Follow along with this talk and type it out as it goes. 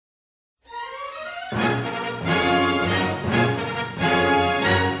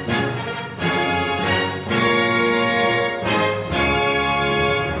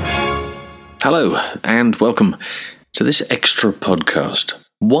Hello, and welcome to this extra podcast.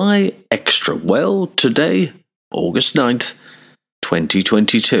 Why extra? Well, today, August 9th,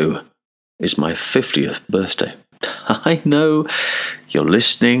 2022, is my 50th birthday. I know you're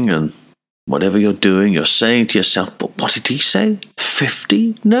listening and whatever you're doing, you're saying to yourself, but what did he say?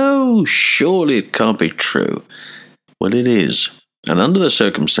 50? No, surely it can't be true. Well, it is. And under the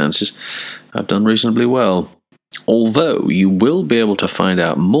circumstances, I've done reasonably well. Although you will be able to find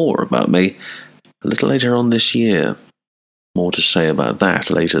out more about me a little later on this year. More to say about that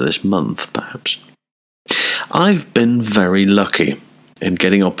later this month, perhaps. I've been very lucky in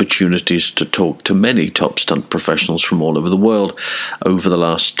getting opportunities to talk to many top stunt professionals from all over the world over the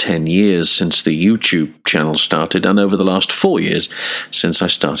last 10 years since the YouTube channel started, and over the last 4 years since I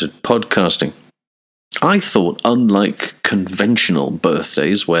started podcasting. I thought, unlike conventional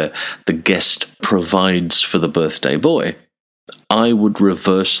birthdays where the guest provides for the birthday boy, I would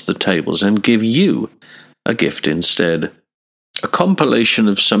reverse the tables and give you a gift instead. A compilation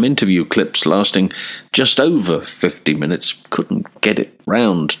of some interview clips lasting just over 50 minutes. Couldn't get it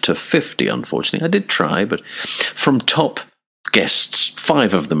round to 50, unfortunately. I did try, but from top guests,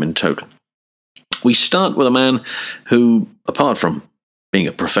 5 of them in total. We start with a man who, apart from being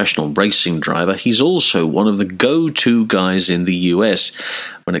a professional racing driver, he's also one of the go-to guys in the US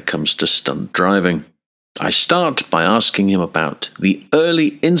when it comes to stunt driving. I start by asking him about the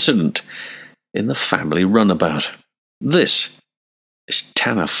early incident in the family runabout. This is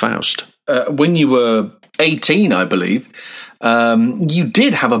Tanner Faust. When you were 18, I believe, you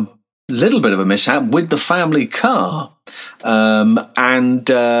did have a little bit of a mishap with the family car. Search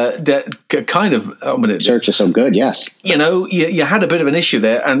is so good, yes. You know, you had a bit of an issue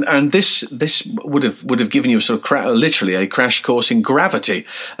there, and this would have given you a sort of literally a crash course in gravity,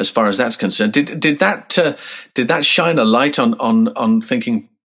 as far as that's concerned. Did that shine a light on thinking,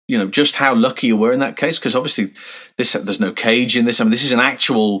 you know, just how lucky you were in that case? Because obviously, there's no cage in this. I mean, this is an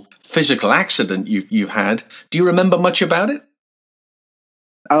actual physical accident you've had. Do you remember much about it?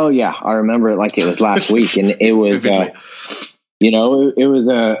 Oh yeah, I remember it like it was last week, and it was, it was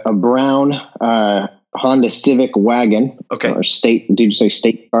a brown Honda Civic wagon. Okay. Or state? Did you say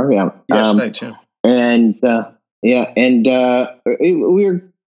state car? Yeah. Yeah, state. Yeah.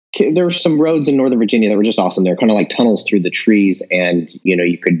 There were some roads in Northern Virginia that were just awesome. They were kind of like tunnels through the trees, and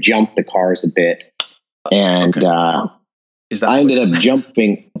you could jump the cars a bit. And Is that I ended up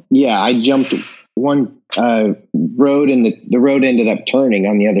jumping. Yeah, I jumped one road, and the road ended up turning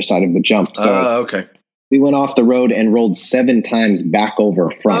on the other side of the jump. So we went off the road and rolled 7 times back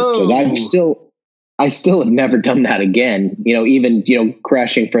over front. Oh. So I still have never done that again. Even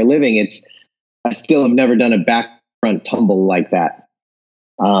crashing for a living, I still have never done a back front tumble like that.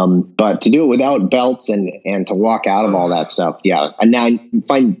 But to do it without belts and to walk out of all that stuff, yeah. And now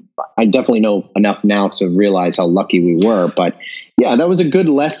I definitely know enough now to realize how lucky we were. But yeah, that was a good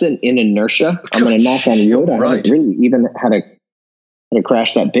lesson in inertia. I'm going to knock on wood. I haven't really even had a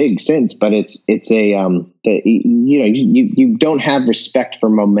crash that big since, but you don't have respect for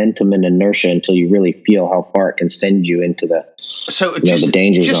momentum and inertia until you really feel how far it can send you into the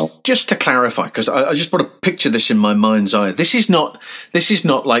danger zone. Just to clarify, because I just want to picture this in my mind's eye. This is not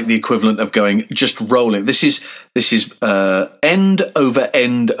like the equivalent of going just rolling. This is end over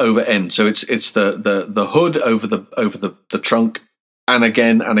end over end. So it's the hood over the trunk, and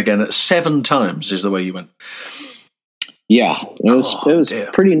again 7 times is the way you went. Yeah, it was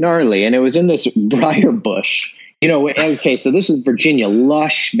pretty gnarly, and it was in this briar bush. Okay, so this is Virginia,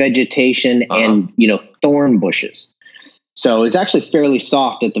 lush vegetation and thorn bushes. So it's actually fairly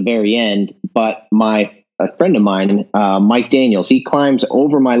soft at the very end, but a friend of mine, Mike Daniels, he climbs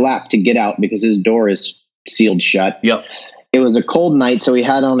over my lap to get out because his door is sealed shut. Yep. It was a cold night, so he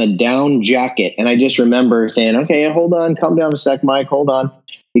had on a down jacket, and I just remember saying, okay, hold on, calm down a sec, Mike, hold on.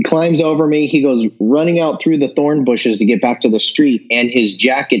 He climbs over me. He goes running out through the thorn bushes to get back to the street, and his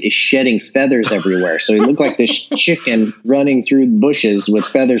jacket is shedding feathers everywhere. So he looked like this chicken running through bushes with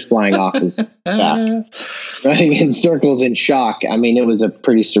feathers flying off his back, running in circles in shock. I mean, it was a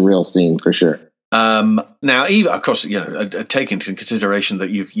pretty surreal scene for sure. Now, even of course, take into consideration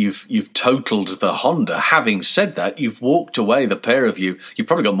that you've totaled the Honda. Having said that, you've walked away, the pair of you. You've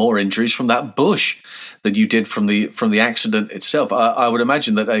probably got more injuries from that bush than you did from the accident itself. I would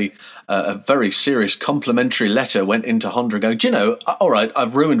imagine that a very serious complimentary letter went into Honda going, all right,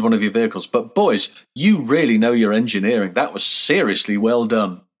 I've ruined one of your vehicles, but boys, you really know your engineering. That was seriously well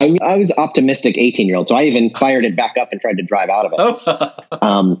done. I was optimistic 18-year-old, so I even fired it back up and tried to drive out of it.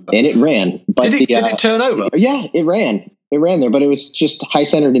 And it ran. But did it turn over? Yeah, it ran. It ran there, but it was just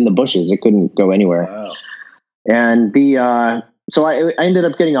high-centered in the bushes. It couldn't go anywhere. Wow. And So I ended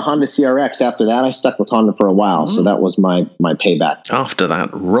up getting a Honda CRX after that. I stuck with Honda for a while, so that was my payback. After that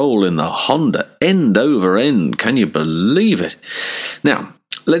roll in the Honda, end over end, can you believe it? Now,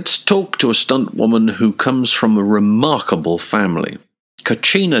 let's talk to a stunt woman who comes from a remarkable family.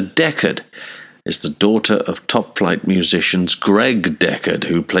 Kachina Deckard is the daughter of top-flight musicians Greg Deckard,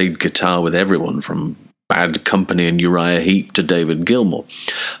 who played guitar with everyone from Bad Company and Uriah Heep to David Gilmour.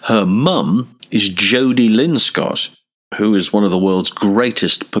 Her mum is Jody Lynn Scott, who is one of the world's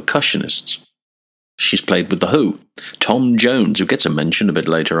greatest percussionists. She's played with The Who, Tom Jones, who gets a mention a bit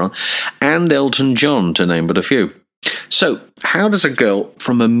later on, and Elton John, to name but a few. So, how does a girl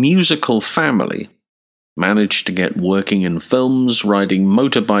from a musical family manage to get working in films, riding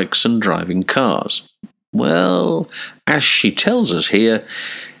motorbikes and driving cars? Well, as she tells us here,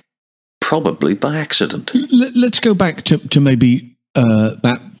 probably by accident. Let's go back to maybe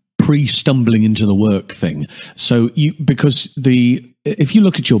that pre-stumbling into the work thing. So if you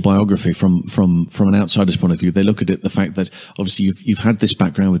look at your biography from an outsider's point of view, they look at it the fact that obviously you've had this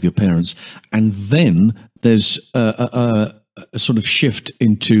background with your parents, and then there's a sort of shift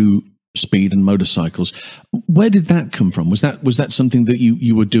into speed and motorcycles. Where did that come from? Was that something that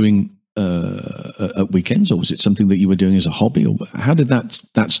you were doing at weekends, or was it something that you were doing as a hobby, or how did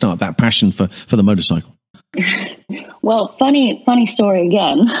that start? That passion for the motorcycle. Well, funny story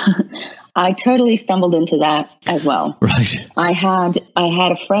again. I totally stumbled into that as well. Right. I had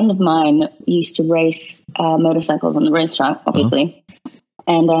a friend of mine used to race motorcycles on the racetrack, obviously.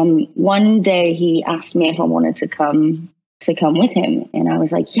 And one day he asked me if I wanted to come with him, and I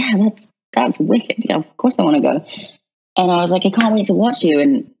was like, "Yeah, that's wicked. Yeah, of course I want to go." And I was like, "I can't wait to watch you."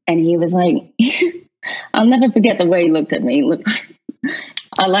 And he was like, I'll never forget the way he looked at me.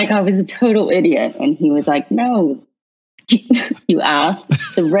 I was a total idiot, and he was like, "No, you asked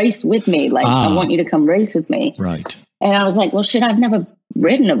to race with me. I want you to come race with me." Right. And I was like, "Well, shit, I've never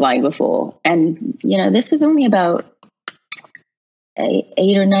ridden a bike before." And this was only about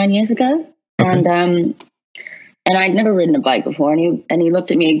 8 or 9 years ago, okay. And I'd never ridden a bike before. And he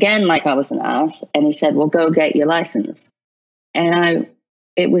looked at me again like I was an ass, and he said, "Well, go get your license." And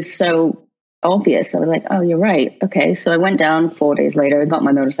it was so obvious. I was like, "Oh, you're right. Okay." So I went down 4 days later and got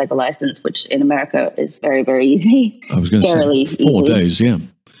my motorcycle license, which in America is very, very easy. I was going to say 4 days, yeah.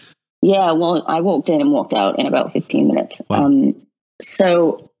 Yeah, well, I walked in and walked out in about 15 minutes. Wow. And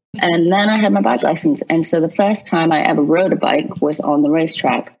then I had my bike license. And so the first time I ever rode a bike was on the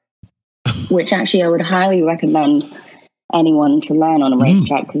racetrack, which actually I would highly recommend anyone to learn on a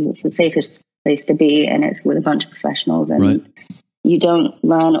racetrack, because it's the safest place to be, and it's with a bunch of professionals, and you don't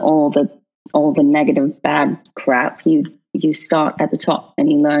learn all the negative, bad crap. You start at the top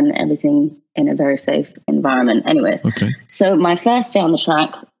and you learn everything in a very safe environment. Anyways, okay. So my first day on the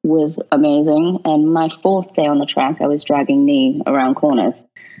track was amazing, and my fourth day on the track, I was dragging knee around corners,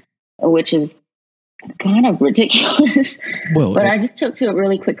 which is kind of ridiculous. Well, but I just took to it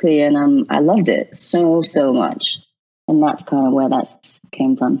really quickly, and I loved it so much, and that's kind of where that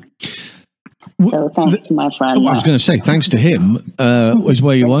came from. So thanks to my friend. I was going to say, thanks to him, is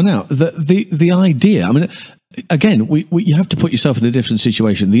where you are now. The idea, I mean, again, you have to put yourself in a different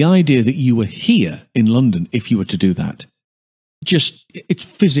situation. The idea that you were here in London, if you were to do that, it's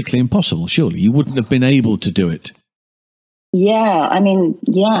physically impossible. Surely you wouldn't have been able to do it. Yeah, I mean,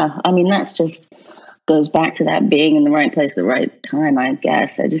 that's just goes back to that being in the right place at the right time, I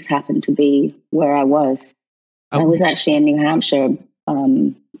guess. I just happened to be where I was. I was actually in New Hampshire,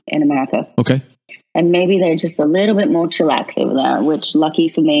 in America. Okay. And maybe they're just a little bit more chillax over there, which, lucky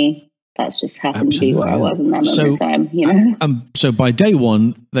for me, that's just happened to be where I was in that moment of time, So by day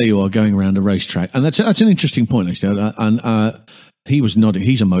one, there you are going around a racetrack. And that's an interesting point, actually. And he was nodding.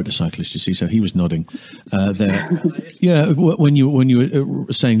 He's a motorcyclist, you see, so he was nodding there. Yeah, when you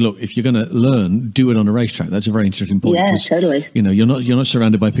were saying, look, if you're going to learn, do it on a racetrack. That's a very interesting point. Yeah, totally. You're not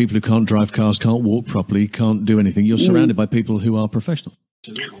surrounded by people who can't drive cars, can't walk properly, can't do anything. You're surrounded by people who are professional.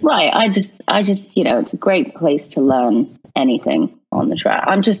 Right. I just, it's a great place to learn anything on the track.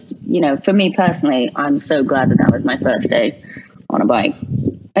 I'm just, for me personally, I'm so glad that was my first day on a bike.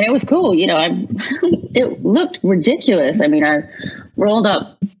 And it was cool. It looked ridiculous. I mean, I rolled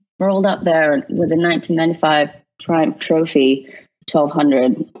up there with a 1995 Triumph Trophy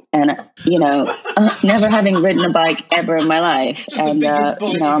 1200, and never having ridden a bike ever in my life, and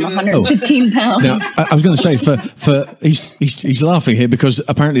I'm 115 pounds. Now, I was going to say, for he's laughing here because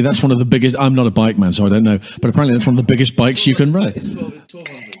apparently that's one of the biggest. I'm not a bike man, so I don't know, but apparently that's one of the biggest bikes you can ride.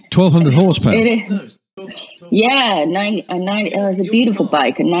 1200 horsepower. Yeah, 90. It was a beautiful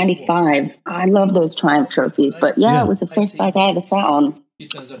bike, a 95. I love those Triumph Trophies, but it was the first bike I ever sat on. He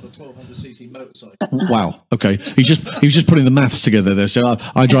turns up a 1200cc motorcycle. Wow. Okay. He was just putting the maths together there. So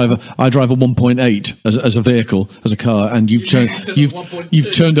I drive a 1.8 as a vehicle, as a car, and you've turned up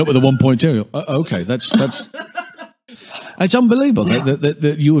with a 1.2. Okay, that's it's unbelievable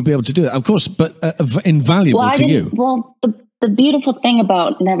that you would be able to do it. Of course, but invaluable to you. Well, the beautiful thing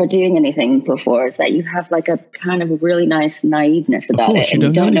about never doing anything before is that you have like a kind of a really nice naiveness about it, and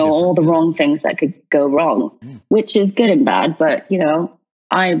you don't know all the wrong things that could go wrong, which is good and bad. But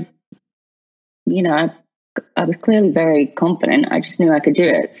I was clearly very confident. I just knew I could do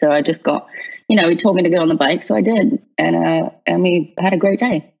it, so I just got. He told me to get on the bike, so I did, and we had a great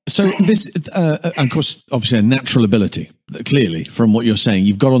day. So this, of course, obviously a natural ability. Clearly, from what you're saying,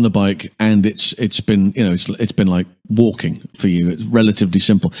 you've got on the bike, and it's been it's been like walking for you. It's relatively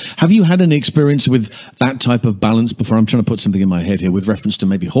simple. Have you had any experience with that type of balance before? I'm trying to put something in my head here with reference to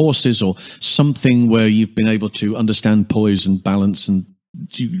maybe horses or something where you've been able to understand poise and balance. And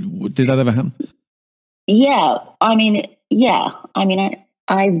did that ever happen? Yeah,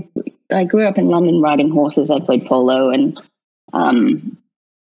 I grew up in London riding horses. I played polo, and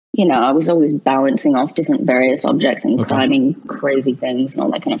I was always balancing off different various objects and climbing crazy things and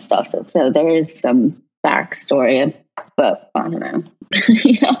all that kind of stuff. So there is some backstory, but I don't know.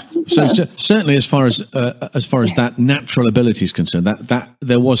 So certainly, as far as that natural ability is concerned, that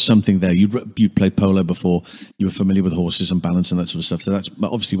there was something there. You played polo before. You were familiar with horses and balance and that sort of stuff. So that's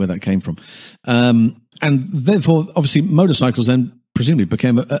obviously where that came from. And therefore, obviously, motorcycles then presumably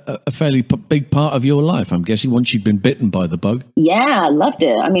became a fairly big part of your life, I'm guessing, once you'd been bitten by the bug. Yeah, I loved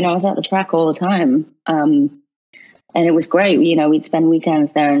it. I mean, I was at the track all the time. And it was great. We'd spend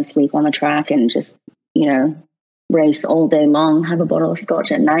weekends there and sleep on the track and just, race all day long, have a bottle of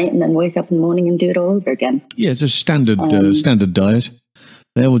scotch at night, and then wake up in the morning and do it all over again. Yeah, it's a standard diet.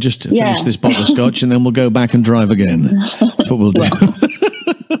 There, we'll just finish this bottle of scotch and then we'll go back and drive again. That's what we'll do.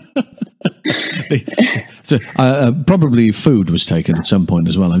 So, probably food was taken at some point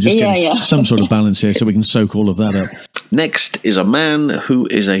as well. I'm just getting some sort of balance here so we can soak all of that up. Next is a man who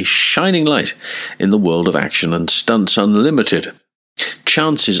is a shining light in the world of action and stunts unlimited.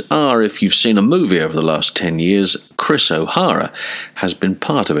 Chances are, if you've seen a movie over the last 10 years, Chris O'Hara has been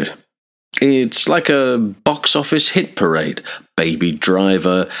part of it. It's like a box office hit parade. Baby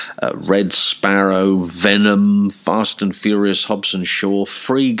Driver, Red Sparrow, Venom, Fast and Furious, Hobbs and Shaw,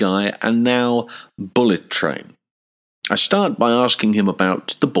 Free Guy, and now Bullet Train. I start by asking him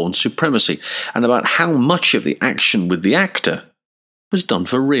about the Bourne Supremacy and about how much of the action with the actor was done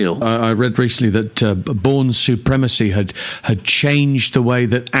for real. I read recently that Bourne Supremacy had changed the way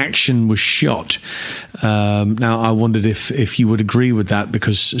that action was shot. Now, I wondered if you would agree with that,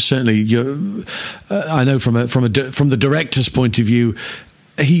 because certainly I know from the director's point of view,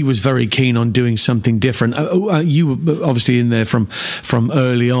 he was very keen on doing something different. You were obviously in there from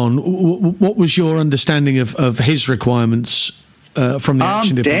early on. What was your understanding of his requirements from the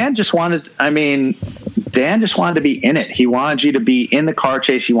action department? Dan just wanted to be in it. He wanted you to be in the car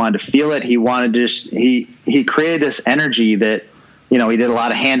chase. He wanted to feel it. He wanted to he created this energy that, he did a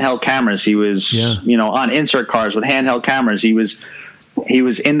lot of handheld cameras. He was, on insert cars with handheld cameras. He was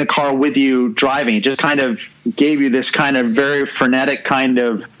in the car with you driving. It just kind of gave you this kind of very frenetic kind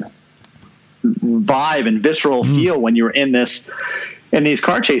of vibe and visceral feel when you were in these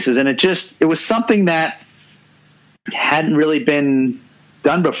car chases. And it was something that hadn't really been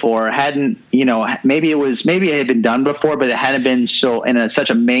done before. Maybe it had been done before, but it hadn't been so in such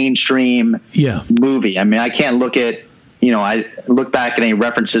a mainstream movie. I mean, I can't look at, I look back at any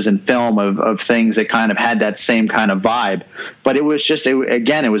references in film of things that kind of had that same kind of vibe, but it was just,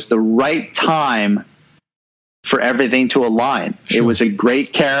 it was the right time for everything to align. Sure. It was a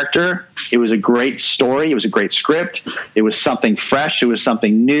great character. It was a great story. It was a great script. It was something fresh. It was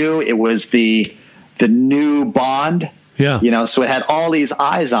something new. It was the new Bond. Yeah. So it had all these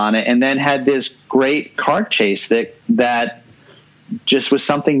eyes on it, and then had this great car chase that just was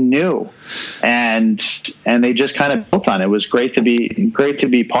something new, and they just kind of built on it. It was great to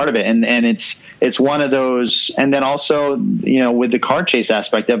be part of it. And it's one of those, and then also, with the car chase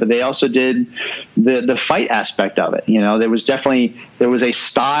aspect of it, they also did the fight aspect of it. There was a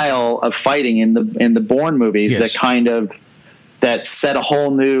style of fighting in the Bourne movies that set a whole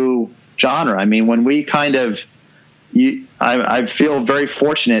new genre. I mean, when we I feel very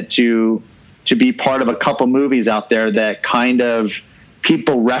fortunate to be part of a couple movies out there that kind of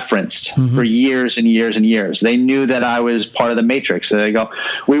people referenced for years and years and years. They knew that I was part of the Matrix. So they go,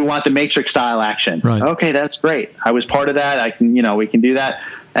 we want the Matrix style action. Right. Okay, that's great. I was part of that. we can do that.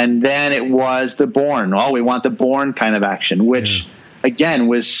 And then it was the Bourne. Oh, we want the Bourne kind of action, which again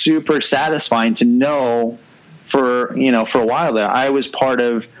was super satisfying to know for a while there, I was part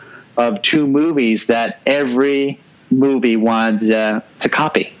of 2 movies that every movie wanted to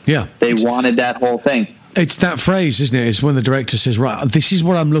copy. Yeah. They wanted that whole thing. It's that phrase, isn't it? It's when the director says, right, this is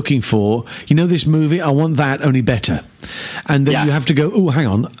what I'm looking for. You know, this movie, I want that, only better. And then you have to go, oh, hang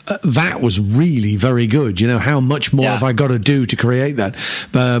on, that was really very good. You know, how much more have I got to do to create that?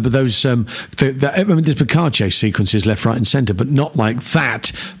 But those, I mean, there's been car chase sequences left, right, and centre, but not like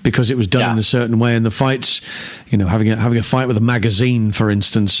that, because it was done in a certain way. And the fights, you know, having a fight with a magazine, for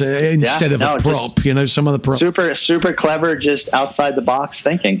instance, instead of a prop, you know, some other prop. Super clever, just outside the box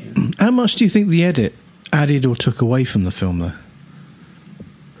thinking. How much do you think the edit added or took away from the film, though?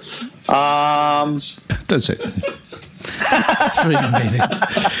 Don't say 3 minutes.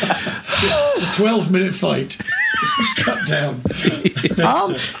 12-minute fight. It's cut down.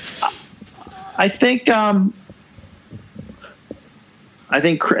 I think the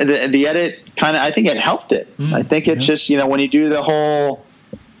edit kind of, I think it helped it. I think it's just, you know, when you do the whole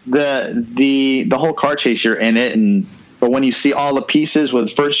car chase, you're in it, but when you see all the pieces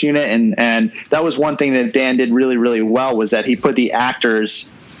with first unit, and that was one thing that Dan did really, really well, was that he put the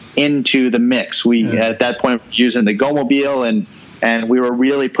actors into the mix. We at that point were using the Go-Mobile, and we were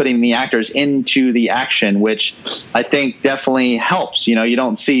really putting the actors into the action, which I think definitely helps. You know, you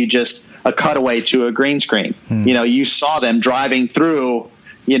don't see just a cutaway to a green screen. You know, you saw them driving through,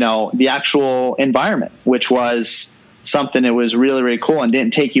 you know, the actual environment, which was something that was really, really cool and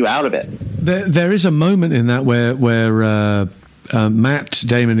didn't take you out of it. There is a moment in that where Matt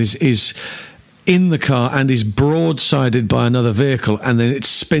Damon is in the car and is broadsided by another vehicle, and then it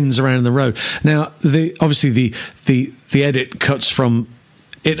spins around the road. Now, obviously the edit cuts from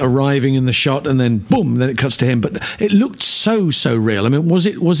it arriving in the shot, and then boom, then it cuts to him. But it looked so real. I mean, was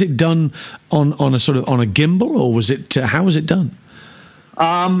it done on a sort of on a gimbal, or was it how was it done?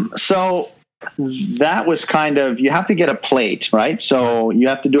 So that was kind of, you have to get a plate, right? So you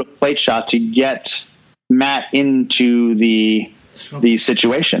have to do a plate shot to get Matt into the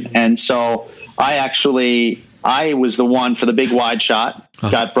situation. And so I was the one for the big wide shot,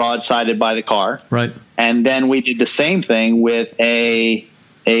 got broadsided by the car. Right. And then we did the same thing with a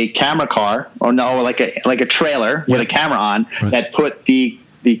camera car, like a trailer with a camera on, that put the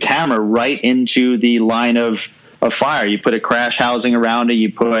camera right into the line of fire. You put a crash housing around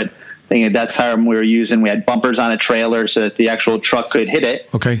it. That's how we were using. We had bumpers on a trailer so that the actual truck could hit it.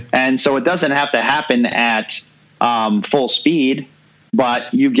 Okay. And so it doesn't have to happen at full speed,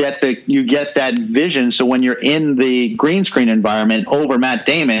 but you get that vision. So when you're in the green screen environment over Matt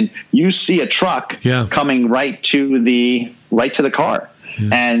Damon, you see a truck coming right to the car.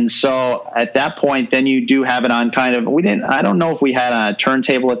 And so at that point, then you do have it on kind of, I don't know if we had a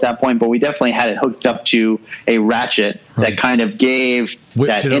turntable at that point, but we definitely had it hooked up to a ratchet that kind of gave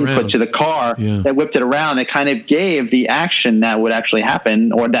that input to the car, that whipped it around, that kind of gave the action that would actually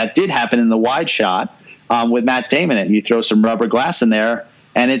happen, or that did happen in the wide shot with Matt Damon. And you throw some rubber glass in there,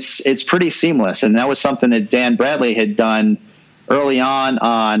 and it's pretty seamless. And that was something that Dan Bradley had done early on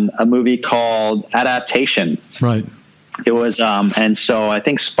a movie called Adaptation. Right. It was, and so I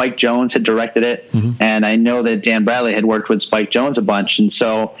think Spike Jonze had directed it, and I know that Dan Bradley had worked with Spike Jonze a bunch, and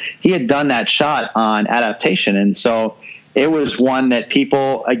so he had done that shot on Adaptation, and so it was one that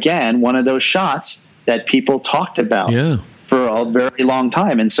people, again, one of those shots that people talked about for a very long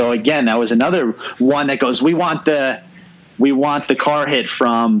time, and so again, that was another one that goes, we want the car hit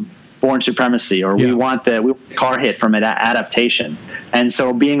from Born Supremacy, or we want the car hit from an Adaptation. And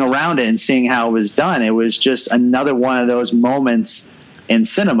so being around it and seeing how it was done, it was just another one of those moments in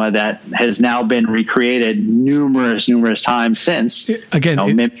cinema that has now been recreated numerous times since.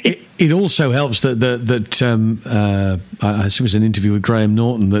 It also helps that I think it was an interview with Graham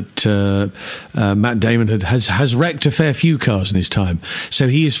Norton that Matt Damon has wrecked a fair few cars in his time, so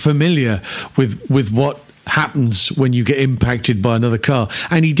he is familiar with what happens when you get impacted by another car,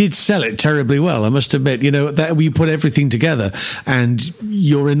 and he did sell it terribly well, I must admit. You know, that we put everything together and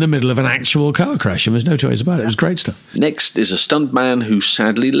you're in the middle of an actual car crash, and there's no two ways about it. It was great stuff. Next is a stuntman who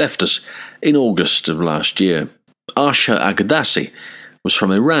sadly left us in August of last year. Arsha Agadasi was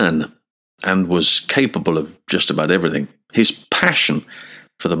from Iran and was capable of just about everything. His passion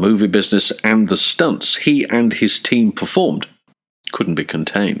for the movie business and the stunts he and his team performed couldn't be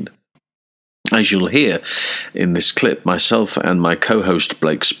contained. As you'll hear in this clip, myself and my co-host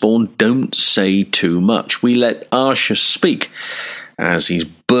Blake Spawn don't say too much. We let Arsha speak as he's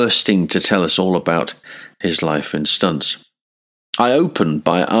bursting to tell us all about his life in stunts. I opened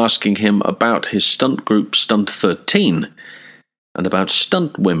by asking him about his stunt group Stunt 13 and about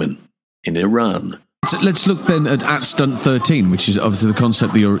stunt women in Iran. So let's look then at Stunt 13, which is obviously the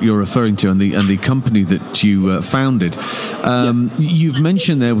concept that you're referring to, and the company that you founded. You've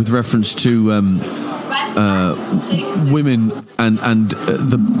mentioned there with reference to women and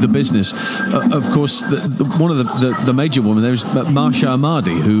the business. Of course, one of the major women there is Marsha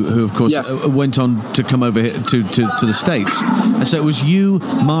Ahmadi, who of course went on to come over here to the States. And so it was you,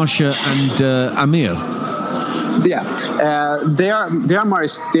 Marsha, and Amir. Yeah, they are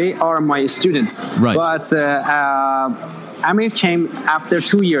my students. Right. But Amir came after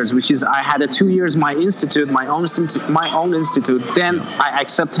 2 years, which is I had 2 years my own institute. Then I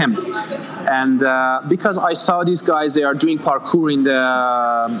accept him, and because I saw these guys, they are doing parkour in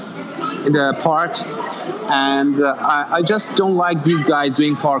the park, and I just don't like these guys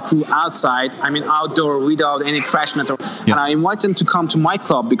doing parkour outside. I mean outdoor without any crash mat. And I invite them to come to my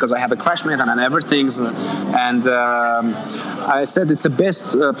club because I have a crash mat and everything. And I said it's the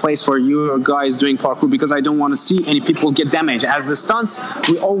best place for you guys doing parkour because I don't want to see any people get damaged. As the stunts,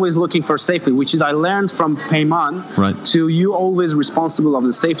 we're always looking for safety, which is I learned from Peyman. Right. To you always responsible of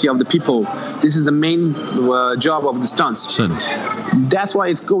the safety of the people. This is the main job of the stunts. Certainly. That's why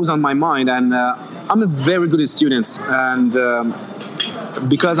it goes on my mind, and I'm a very good student, and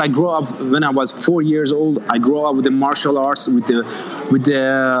because I grew up when I was 4 years old, I grew up with the martial arts, with the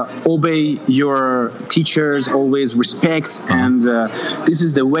obey your teachers, always respect, and this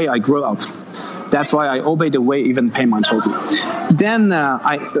is the way I grew up. That's why I obey the way even Peyman told me. Then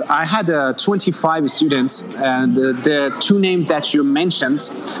I had 25 students, and the two names that you mentioned,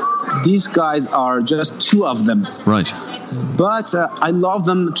 these guys are just two of them. Right. But I love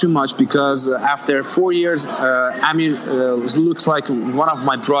them too much because after 4 years, Amir looks like one of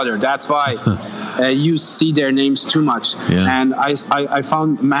my brother. That's why you see their names too much. Yeah. And I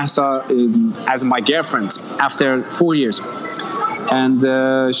found Mahsa as my girlfriend after 4 years. And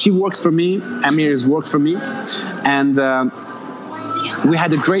she works for me. Amir has worked for me. And we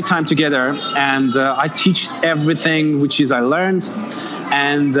had a great time together. And I teach everything which is I learned.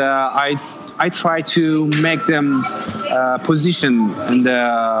 And I try to make them position in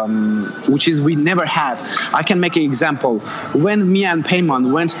which is we never had. I can make an example. When me and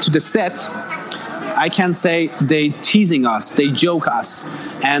Peyman went to the set, I can say they teasing us, they joke us,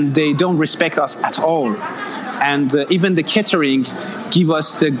 and they don't respect us at all. And even the catering give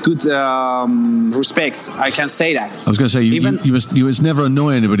us the good respect. I can say that. I was going to say you must never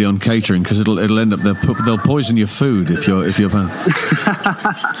annoy anybody on catering because it'll end up they'll poison your food if you're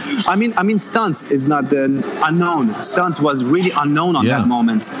I mean stunts is not the unknown. Stunts was really unknown on that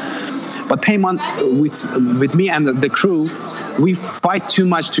moment. But Peyman with me and the crew, we fight too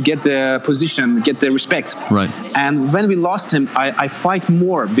much to get the position, get the respect. Right. And when we lost him, I fight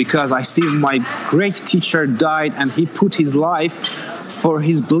more because I see my great teacher died and he put his life for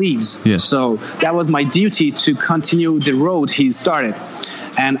his beliefs. Yes. So that was my duty to continue the road he started.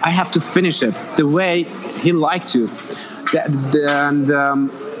 And I have to finish it the way he liked to.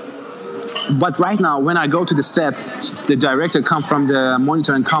 But right now, when I go to the set, the director come from the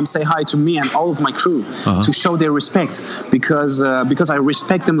monitor and come say hi to me and all of my crew to show their respect because I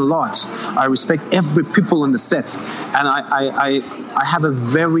respect them a lot. I respect every people on the set, and I have a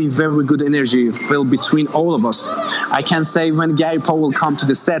very, very good energy filled between all of us. I can say when Gary Paul will come to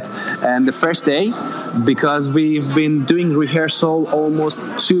the set and the first day, because we've been doing rehearsal almost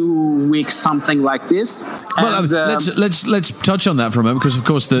 2 weeks, something like this. Well, let's touch on that for a moment because, of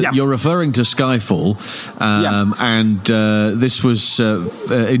course, you're referring to Skyfall, and this was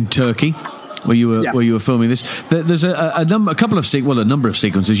in Turkey. Where you were filming this, there's a number of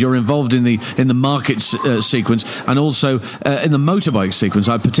sequences. You're involved in the market sequence and also in the motorbike sequence.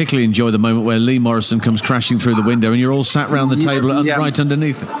 I particularly enjoy the moment where Lee Morrison comes crashing through the window and you're all sat around the table right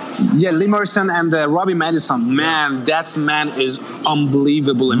underneath it. Yeah, Lee Morrison and Robbie Madison. Man, that man is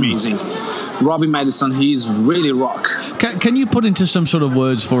unbelievable, amazing. Robbie Madison, he's really rock. Can you put into some sort of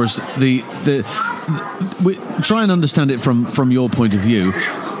words for us try and understand it from your point of view?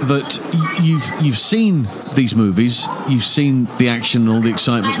 That you've seen these movies, you've seen the action and all the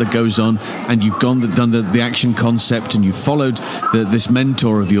excitement that goes on, and you've done the action concept, and you've followed this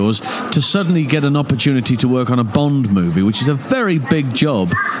mentor of yours to suddenly get an opportunity to work on a Bond movie, which is a very big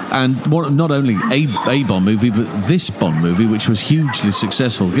job, and not only a Bond movie, but this Bond movie, which was hugely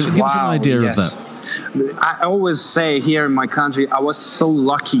successful. Give us an idea of that. I always say here in my country, I was so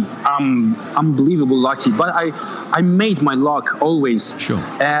lucky. I'm unbelievable lucky. But I made my luck always. Sure.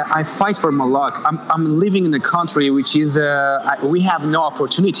 I fight for my luck. I'm living in a country which is we have no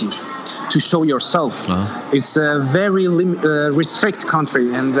opportunity to show yourself. It's a very restrict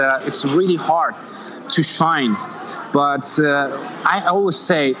country, and it's really hard to shine. But I always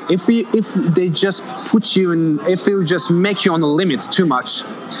say, if they just put you in, if you just make you on the limits too much,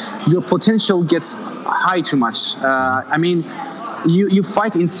 your potential gets high too much. I mean, you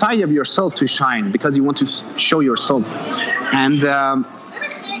fight inside of yourself to shine because you want to show yourself. And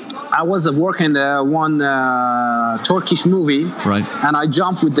I was working one Turkish movie, right? And I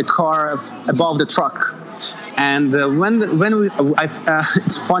jumped with the car above the truck. And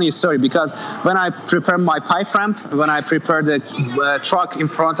it's a funny story because when I prepare my pipe ramp, when I prepare the truck in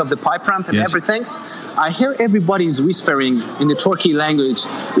front of the pipe ramp and everything, I hear everybody's whispering in the Turkey language,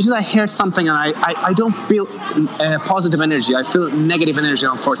 which is I hear something and I don't feel positive energy. I feel negative energy,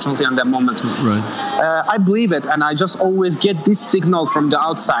 unfortunately, in that moment. Right. I believe it, and I just always get this signal from the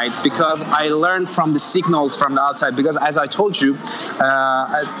outside because I learn from the signals from the outside. Because as I told you,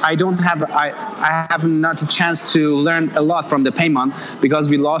 I have not a chance to learn a lot from the payment because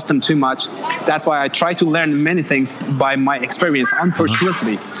we lost them too much. That's why I try to learn many things by my experience,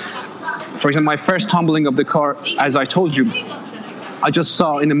 unfortunately. For example, my first tumbling of the car, as I told you, I just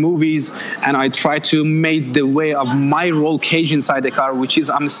saw in the movies, and I try to make the way of my roll cage inside the car, which is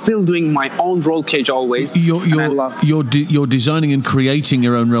I'm still doing my own roll cage always. You're designing and creating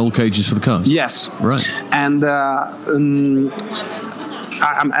your own roll cages for the car. Yes, right. And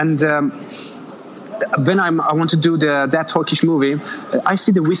when I want to do that Turkish movie, I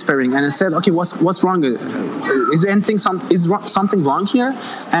see the whispering, and I said, "Okay, what's wrong? Is there something wrong here?"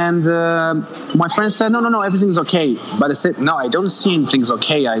 And my friend said, "No, everything's okay." But I said, "No, I don't see anything's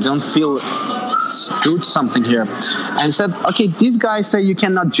okay. I don't feel good something here." And I said, "Okay, these guys say you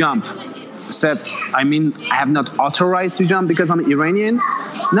cannot jump." I said, "I mean, I have not authorized to jump because I'm Iranian."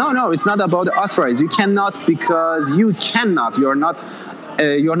 No, it's not about authorized. You cannot because you cannot. You're not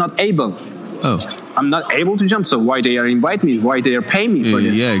able. Oh. I'm not able to jump, so why they are invite me? Why they are paying me for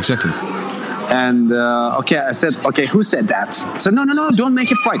this? Yeah, exactly. And I said, okay, who said that? I said, no, don't make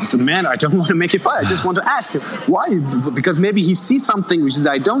a fight. I said, man, I don't want to make a fight. I just want to ask him why. Because maybe he sees something which is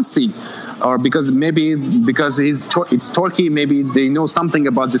I don't see, or because it's Turkey. Maybe they know something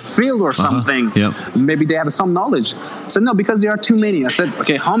about this field or something. Yeah. Maybe they have some knowledge. I said, no, because there are too many. I said,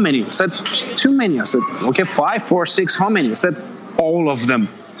 okay, how many? I said, too many. I said, okay, 5, 4, 6. How many? I said, all of them.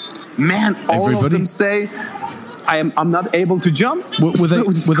 Man, all of them say I'm not able to jump. Were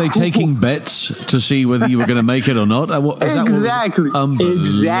they taking bets to see whether you were going to make it or not? Exactly.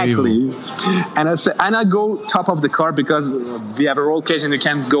 And I said, and I go top of the car because we have a roll cage and you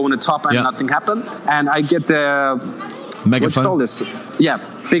can't go on the top and nothing happened. And I get the megaphone. What you call this? Yeah,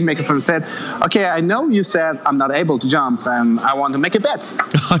 big megaphone. Said, okay, I know you said I'm not able to jump, and I want to make a bet.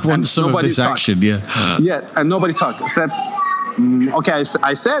 I want some of this action. Yeah, and nobody talked. I said. Okay,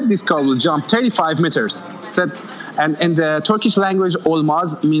 I said this car will jump 35 meters. Said, and in the Turkish language,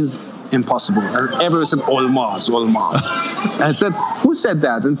 olmaz means impossible. And everyone said olmaz. And I said, who said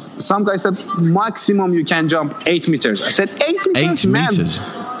that? And some guy said, maximum you can jump 8 meters. I said, 8 meters? 8 meters?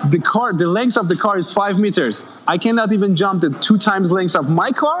 The length of the car is 5 meters. I cannot even jump the 2 times length of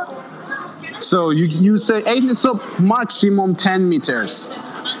my car. So you say 8 meters, so maximum 10 meters.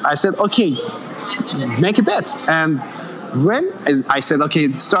 I said, okay, make a bet. And when I said,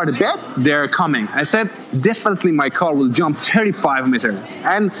 okay, start a bet, they're coming. I said, definitely my car will jump 35 meters.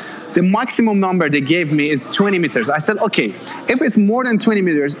 And the maximum number they gave me is 20 meters. I said, okay, if it's more than 20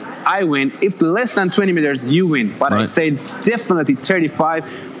 meters, I win. If less than 20 meters, you win. But I said, definitely 35.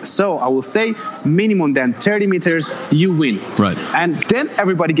 So I will say minimum than 30 meters, you win. Right. And then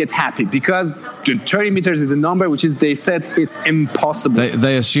everybody gets happy because 30 meters is a number which is they said it's impossible.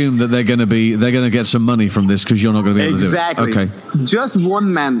 They assume that they're going to get some money from this because you're not going to be able to do it. Exactly. Okay. Just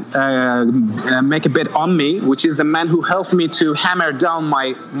one man make a bet on me, which is the man who helped me to hammer down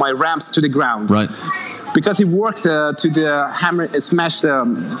my ramps to the ground. Right. Because he worked to the hammer, smash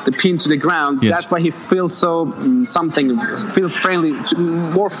the pin to the ground. Yes. That's why he feels so feel friendly,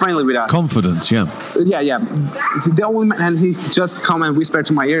 more friendly with us. Confidence, yeah. Yeah. The old man, and he just come and whisper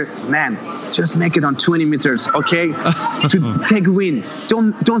to my ear, man, just make it on 20 meters, okay? To take a win.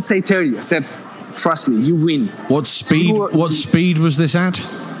 Don't say 30. I said, trust me, you win. What speed was this at?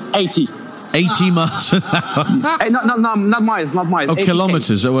 80. 80 miles an hour. Not miles. Oh,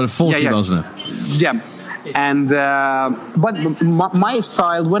 kilometers. That were 40 miles an hour. Yeah. And but my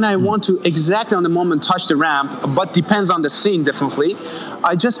style, when I want to exactly on the moment touch the ramp, but depends on the scene definitely,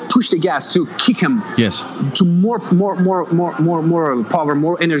 I just push the gas to kick him. Yes. To more power,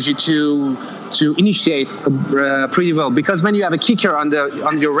 more energy to initiate pretty well. Because when you have a kicker on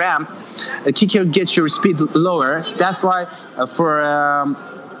your ramp, a kicker gets your speed lower. That's why for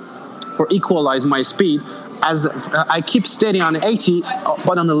equalize my speed, as I keep steady on 80,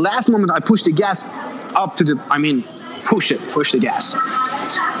 but on the last moment I push the gas up to push the gas.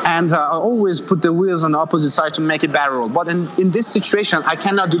 And I always put the wheels on the opposite side to make a barrel roll. But in this situation, I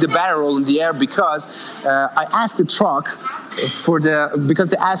cannot do the barrel roll in the air because I asked the truck because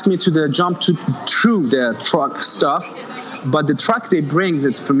they asked me to jump through the truck stuff. But the truck they bring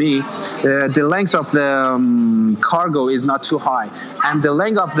it for me, the length of the cargo is not too high, and the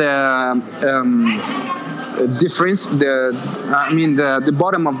length of the difference, the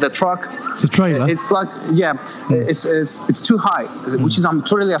bottom of the truck, the trailer, it's like it's too high, which is I'm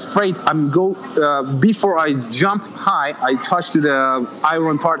totally afraid. Before I jump high, I touch to the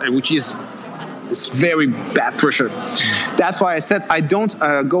iron part, which is. It's very bad pressure. That's why I said I don't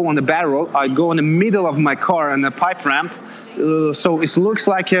go on the barrel. I go in the middle of my car on the pipe ramp. So it looks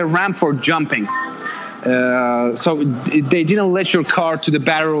like a ramp for jumping. So they didn't let your car to the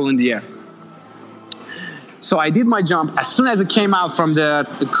barrel in the air. So I did my jump. As soon as it came out from the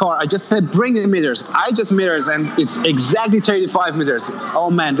car, I just said, bring the meters. I just meters, and it's exactly 35 meters.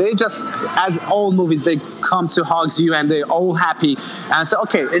 Oh, man, they just, as all movies, they come to hugs you, and they're all happy. And I said,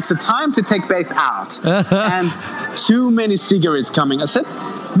 okay, it's a time to take bets out. And too many cigarettes coming. I said,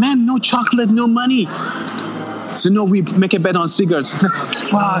 man, no chocolate, no money. So no, we make a bet on cigarettes.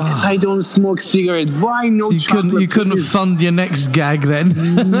 Fuck, I don't smoke cigarettes. Why no chocolate? You couldn't fund your next gag then?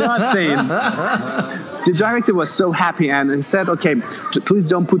 Nothing. The director was so happy and he said, okay, please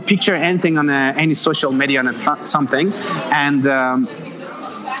don't put picture anything on any social media on something. And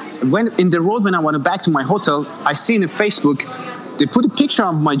when in the road, when I went back to my hotel, I seen on Facebook, they put a picture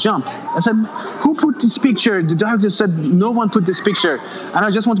of my jump. I said, who put this picture? The director said, no one put this picture. And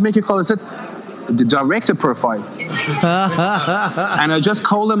I just want to make a call. I said, the director profile. And I just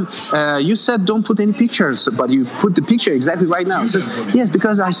called him, you said don't put any pictures, but you put the picture exactly right now. I said, yes,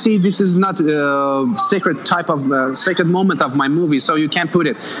 because I see this is not a sacred type of sacred moment of my movie, so you can't put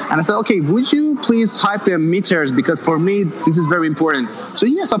it. And I said, okay, would you please type the meters, because for me this is very important. So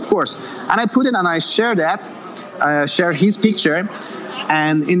yes, of course. And I put it and I share that, share his picture,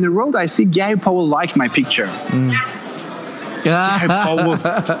 and in the road I see Gary Powell liked my picture. Like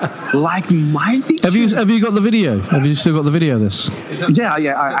my picture. Have you got the video? Have you still got the video of this? Yeah,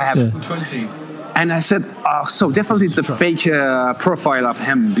 I have. 20. And I said, so definitely it's a fake profile of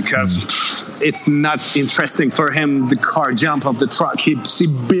him, because it's not interesting for him, the car jump of the truck. He see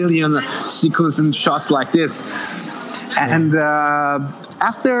billion sequences and shots like this. And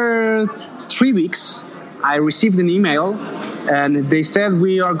after 3 weeks, I received an email, and they said,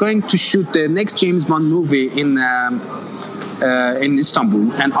 we are going to shoot the next James Bond movie in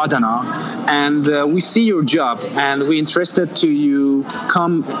Istanbul and Adana, and we see your job and we're interested to you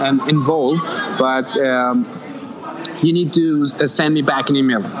come and involve, but you need to send me back an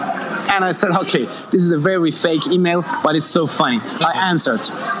email. And I said, okay, this is a very fake email, but it's so funny. I answered.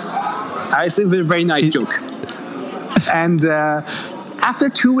 I said a very nice joke. And after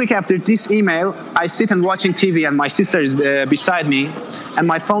 2 weeks after this email, I sit and watching TV, and my sister is beside me, and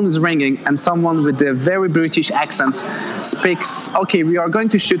my phone is ringing, and someone with a very British accent speaks, okay, we are going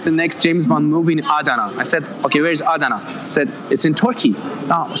to shoot the next James Bond movie in Adana. I said, okay, where is Adana? I said, it's in Turkey.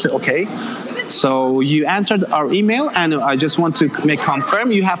 I said, okay. So you answered our email, and I just want to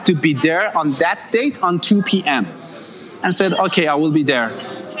confirm you have to be there on that date on 2 p.m. And I said, okay, I will be there.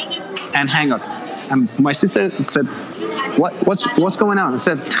 And hang up. And my sister said, what's going on? I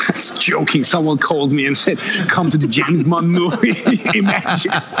said, that's joking. Someone called me and said, come to the James Bond movie.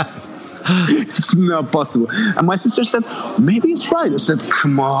 Imagine. It's not possible. And my sister said, maybe it's right. I said,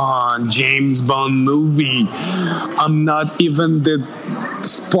 come on, James Bond movie. I'm not even the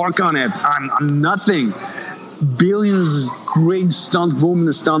spark on it. I'm nothing. Billions great stunt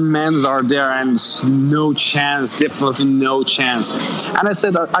women, stunt men are there, and no chance, definitely no chance. And I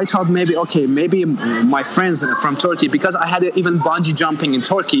said, I thought maybe my friends from Turkey, because I had even bungee jumping in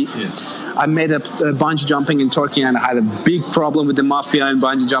Turkey. Yes. I made a bungee jumping in Turkey, and I had a big problem with the mafia in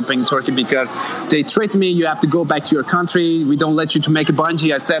bungee jumping in Turkey, because they treat me, you have to go back to your country, we don't let you to make a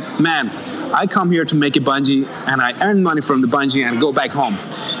bungee. I said, man, I come here to make a bungee, and I earn money from the bungee and go back home.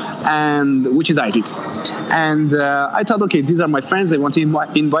 And which is I did. And I thought, okay, these are my friends. They want to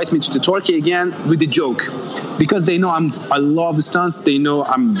invite me to the Turkey again with a joke, because they know I love stunts. They know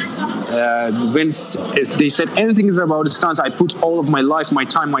when they said anything is about stunts, I put all of my life, my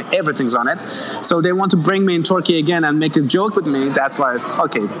time, my everything's on it. So they want to bring me in Turkey again and make a joke with me. That's why it's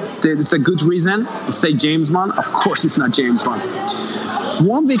okay. It's a good reason. Say James Bond. Of course, it's not James Bond.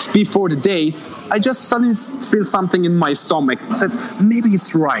 1 week before the date, I just suddenly feel something in my stomach. I said, maybe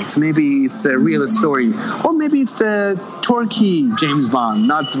it's right. Maybe it's a real story. Or maybe it's a Turkey James Bond,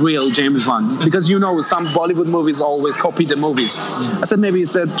 not real James Bond. Because some Bollywood movies always copy the movies. I said, maybe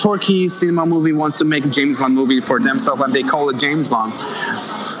it's a Turkey cinema movie wants to make a James Bond movie for themselves and they call it James Bond.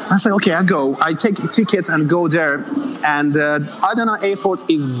 I said, okay, I go. I take tickets and go there. And Adana airport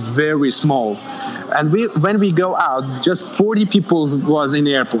is very small. And when we go out, just 40 people was in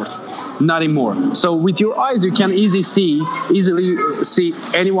the airport. Nothing more. So with your eyes, you can easily see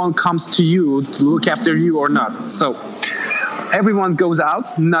anyone comes to you to look after you or not. So everyone goes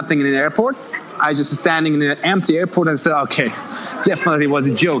out, nothing in the airport. I just standing in an empty airport and said, okay, definitely was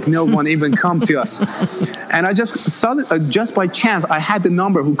a joke. No one even come to us. And I just saw it, just by chance, I had the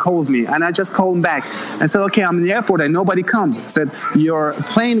number who calls me. And I just called him back and said, okay, I'm in the airport and nobody comes. I said, your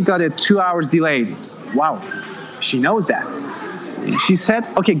plane got a 2 hours delayed. Wow, she knows that. She said,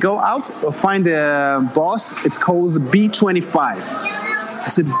 okay, go out, find the boss. It's called B25. I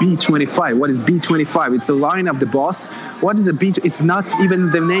said, B25. What is B25? It's a line of the boss. What is a B? It's not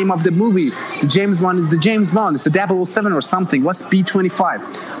even the name of the movie. The James Bond is the James Bond. It's a 007 or something. What's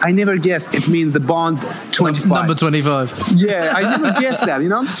B25? I never guessed it means the Bond 25. Number 25. Yeah, I never guessed that,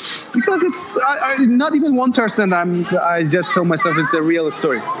 because it's not even 1%. I just told myself it's a real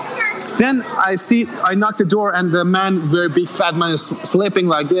story. Then I knocked the door and the man, very big fat man, is sleeping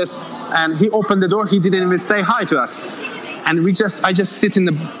like this. And he opened the door. He didn't even say hi to us. And I just sit in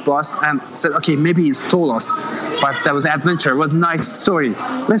the bus and said, okay, maybe he stole us. But that was adventure. It was a nice story.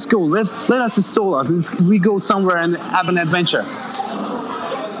 Let's go. Let us stole us. We go somewhere and have an adventure.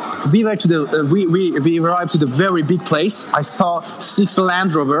 We were we arrived to the very big place. I saw 6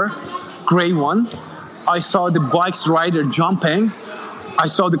 Land Rover, gray one. I saw the bikes rider jumping. I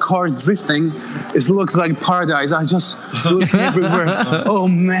saw the cars drifting. It looks like paradise. I just look everywhere. Oh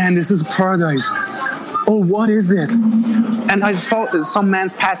man, this is paradise. Oh, what is it? And I saw some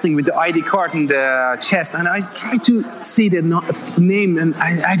man's passing with the ID card in the chest, and I tried to see the name, and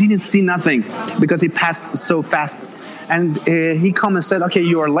I didn't see nothing because he passed so fast. And he come and said, okay,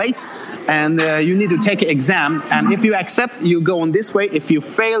 you are late, and you need to take an exam, and if you accept, you go on this way. If you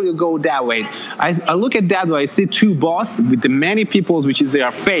fail, you go that way. I look at that way, I see 2 bosses with the many people, which is they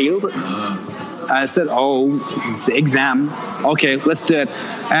are failed. I said, oh, it's the exam. Okay, let's do it.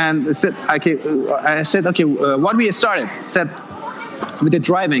 And I said, okay, what we started? I said, with the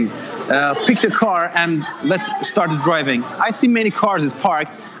driving. Pick the car and let's start the driving. I see many cars is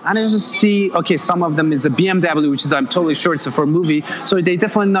parked. And I just see, okay, some of them is a BMW, which is, I'm totally sure it's for a movie. So they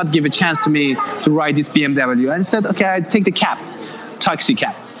definitely not give a chance to me to ride this BMW. And I said, okay, I take the cab, taxi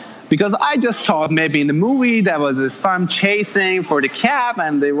cab. Because I just thought maybe in the movie there was some chasing for the cab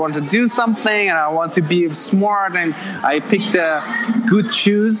and they want to do something and I want to be smart and I picked good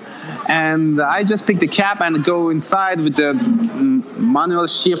shoes and I just picked the cab and go inside with the manual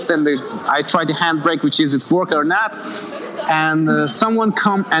shift and I try the handbrake, which is it's work or not. And someone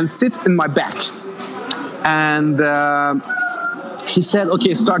come and sit in my back. And he said,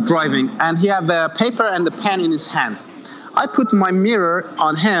 okay, start driving. And he have a paper and a pen in his hand. I put my mirror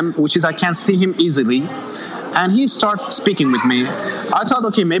on him, which is I can see him easily, and he started speaking with me. I thought,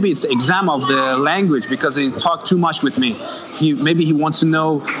 okay, maybe it's the exam of the language because he talked too much with me. Maybe he wants to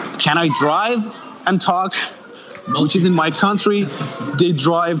know, can I drive and talk? Which is in my country, they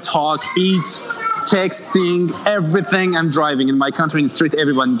drive, talk, eat, texting, everything and driving. In my country, in the street,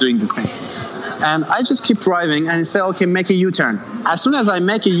 everyone doing the same. And I just keep driving and he said, okay, make a U-turn. As soon as I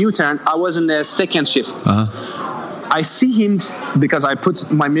make a U-turn, I was in the second shift. I see him, because I put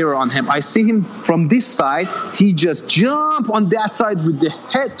my mirror on him, I see him from this side, he just jump on that side with the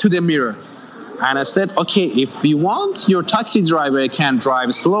head to the mirror. And I said, okay, if you want, your taxi driver can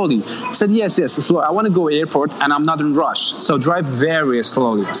drive slowly. He said, yes, so I want to go airport and I'm not in rush, so drive very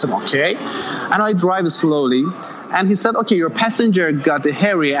slowly. I said, okay. And I drive slowly. And he said, okay, your passenger got a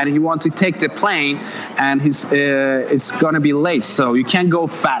hurry and he wants to take the plane and it's going to be late, so you can't go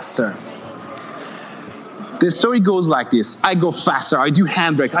faster. The story goes like this. I go faster. I do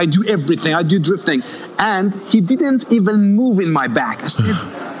handbrake. I do everything. I do drifting. And he didn't even move in my back. I said,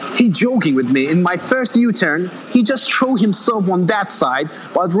 he joking with me. In my first U-turn, he just threw himself on that side.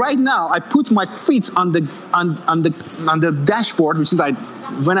 But right now, I put my feet on the dashboard, which is like,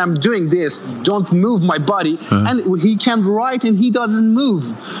 when I'm doing this, don't move my body. And he can ride and he doesn't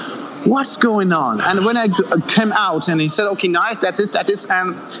move. what's going on? And when I came out and he said, okay, nice, that's it,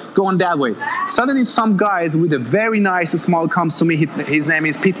 and go on that way. Suddenly some guys with a very nice smile comes to me. His name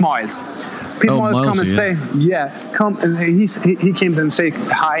is Pete Miles. Pete Miles come and say, come, and he came and say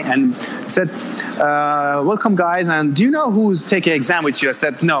hi and said, welcome guys, and do you know who's taking an exam with you? I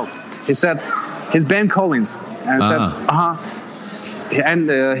said, no. He said, it's Ben Collins. And I said, and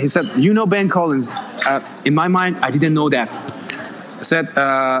he said, you know Ben Collins? In my mind, I didn't know that. I said,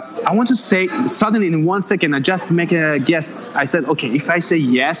 I want to say, suddenly in 1 second, I just make a guess. I said, okay, if I say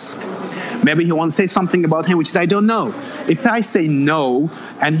yes, maybe he wants to say something about him, which is I don't know. If I say no,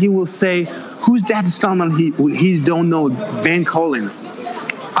 and he will say, who's that someone he don't know, Ben Collins?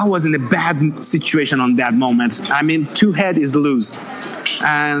 I was in a bad situation on that moment. I mean, two head is loose.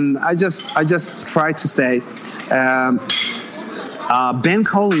 And I just tried to say, Ben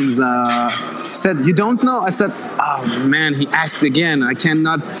Collins said, you don't know? I said, oh man, he asked again. I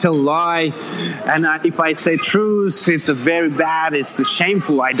cannot tell lie. And if I say truth, it's very bad. It's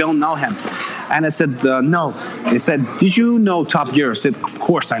shameful. I don't know him. And I said, no. He said, did you know Top Gear? I said, of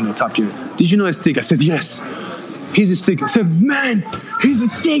course I know Top Gear. Did you know a stick? I said, yes. He's a stick. I said, man, he's a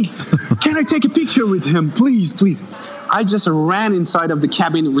stick. Can I take a picture with him? Please, please. I just ran inside of the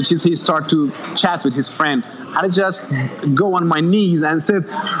cabin, which is he started to chat with his friend. I just go on my knees and said,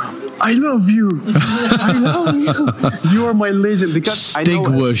 I love you. I love you. You are my legend. Because Stig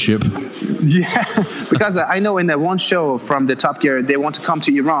worship. Yeah, because I know in that one show from the Top Gear, they want to come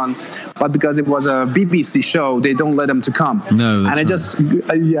to Iran, but because it was a BBC show, they don't let them to come. No, that's and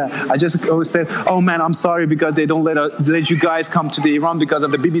I just said, oh man, I'm sorry because they don't let you guys come to the Iran because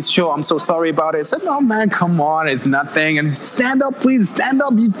of the BBC show. I'm so sorry about it. I said, no man, come on, it's nothing. And stand up, please, stand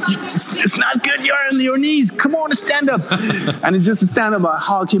up. It's not good. You're on your knees. Come on, stand up. And it just stand up. I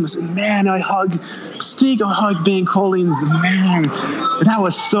hugged him. I said, man, I hug Stig. I hug Ben Collins. Man, that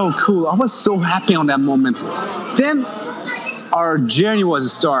was so cool. I was so happy on that moment. Then our journey was a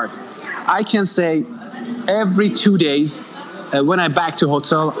start. I can say every 2 days when I back to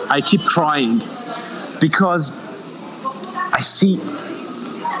hotel, I keep crying because I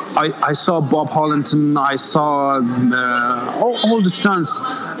saw Bob Hollanton, I saw all the stunts.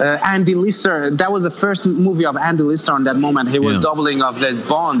 Andy Lister, that was the first movie of Andy Lister on that moment. He was doubling of the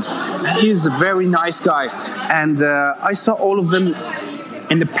Bond. And he's a very nice guy. And I saw all of them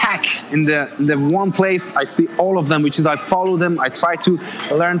in the pack, in the one place. I see all of them, which is I follow them. I try to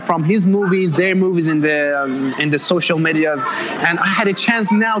learn from his movies, their movies in the social medias. And I had a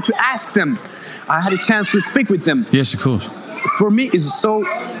chance now to ask them. I had a chance to speak with them. Yes, of course. For me,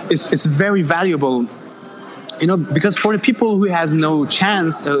 it's very valuable, because for the people who has no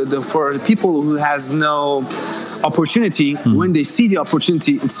chance, for the people who has no opportunity, when they see the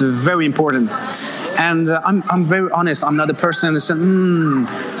opportunity, it's very important. And I'm very honest. I'm not a person that said,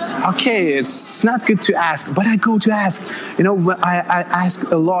 okay, it's not good to ask, but I go to ask. I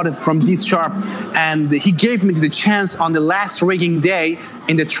ask a lot from Deez Sharp, and he gave me the chance on the last rigging day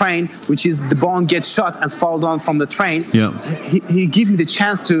in the train, which is the Bond gets shot and fall down from the train. Yeah. He gave me the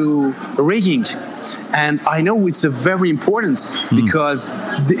chance to rigging. And I know it's very important because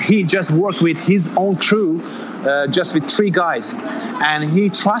he just worked with his own crew, just with 3 guys. And he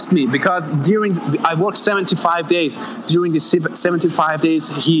trusts me because I worked 75 days. During the 75 days,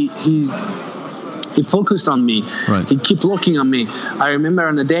 he focused on me. Right. He kept looking on me. I remember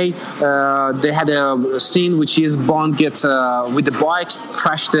on the day they had a scene which is Bond gets with the bike,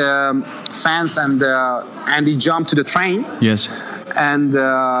 crashed the fence, and he jumped to the train. Yes. And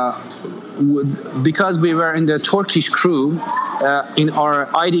because we were in the Turkish crew, in our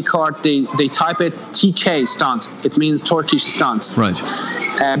ID card they type it TK stunts. It means Turkish stunts. Right.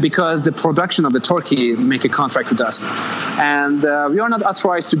 Because the production of the Turkey make a contract with us, and we are not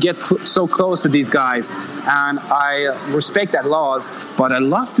authorized to get so close to these guys. And I respect that laws, but I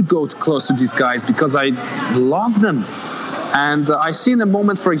love to go close to these guys because I love them. And I see in the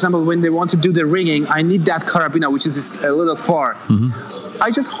moment, for example, when they want to do the rigging, I need that carabiner, which is a little far.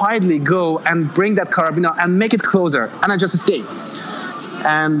 I just hurriedly go and bring that carabiner and make it closer, and I just escape.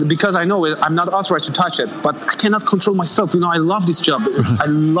 And because I know it, I'm not authorized to touch it, but I cannot control myself. I love this job. I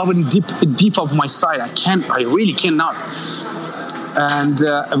love it deep of my side. I really cannot. And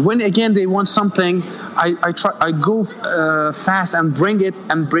when again they want something, I go fast and bring it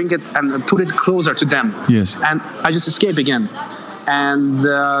and put it closer to them. Yes. And I just escape again. And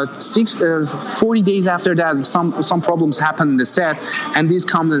 40 days after that, some problems happened in the set, and these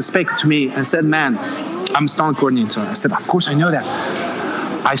come and speak to me and said, "Man, I'm stunt coordinator." I said, "Of course I know that.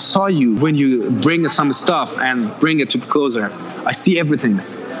 I saw you when you bring some stuff and bring it to closer. I see everything.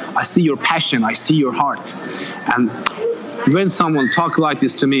 I see your passion. I see your heart." And when someone talk like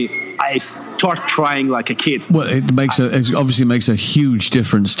this to me, I start crying like a kid. Well, it obviously makes a huge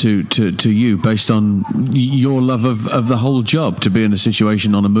difference to you based on your love of the whole job, to be in a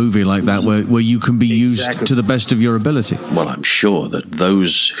situation on a movie like that where you can be used to the best of your ability. Well, I'm sure that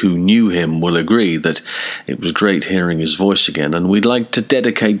those who knew him will agree that it was great hearing his voice again, and we'd like to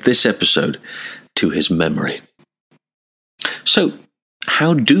dedicate this episode to his memory. So,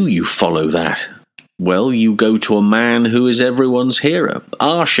 how do you follow that? Well, you go to a man who is everyone's hero.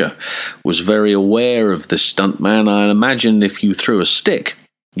 Archer was very aware of this stuntman. I imagine if you threw a stick,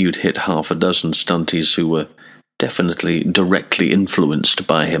 you'd hit half a dozen stunties who were definitely directly influenced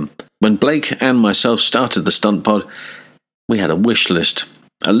by him. When Blake and myself started the Stunt Pod, we had a wish list,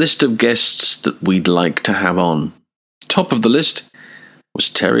 a list of guests that we'd like to have on. Top of the list was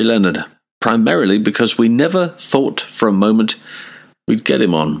Terry Leonard, primarily because we never thought for a moment we'd get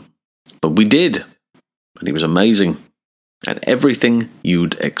him on. But we did. And he was amazing, and everything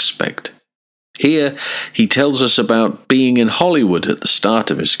you'd expect. Here, he tells us about being in Hollywood at the start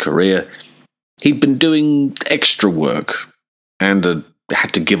of his career. He'd been doing extra work and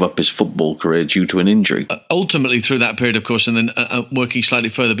had to give up his football career due to an injury. Ultimately, through that period, of course, and then working slightly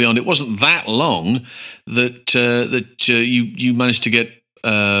further beyond, it wasn't that long that you managed to get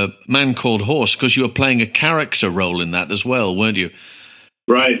Man Called Horse, because you were playing a character role in that as well, weren't you?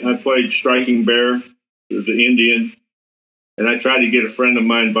 Right. I played Striking Bear, the Indian, and I tried to get a friend of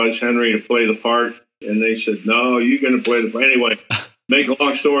mine, Buzz Henry, to play the part, and they said, no, you're going to play the part. Anyway, make a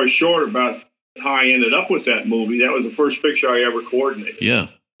long story short about how I ended up with that movie, that was the first picture I ever coordinated. Yeah.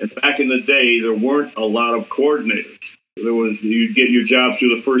 And back in the day, there weren't a lot of coordinators. You'd get your job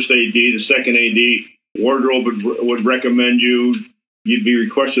through the first AD, the second AD, wardrobe would recommend you, you'd be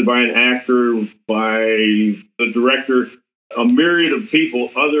requested by an actor, by the director, a myriad of people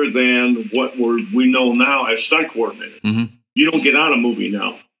other than what we know now as stunt coordinators. Mm-hmm. You don't get on a movie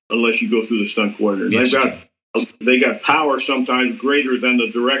now unless you go through the stunt coordinator. Yes, they got power sometimes greater than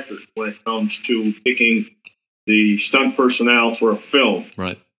the directors when it comes to picking the stunt personnel for a film.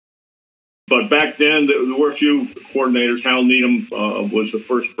 Right. But back then, there were a few coordinators. Hal Needham was the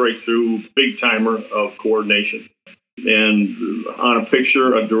first breakthrough big timer of coordination. And on a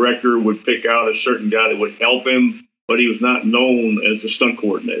picture, a director would pick out a certain guy that would help him, but he was not known as the stunt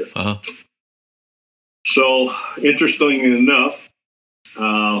coordinator. Uh-huh. So, interestingly enough,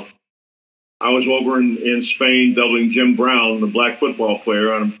 I was over in Spain doubling Jim Brown, the black football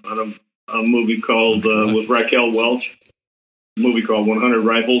player, on a movie called, with Raquel Welch, a movie called 100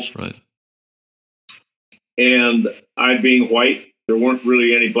 Rifles. Right. And I being white, there weren't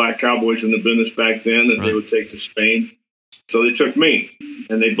really any black cowboys in the business back then that they would take to Spain. So they took me,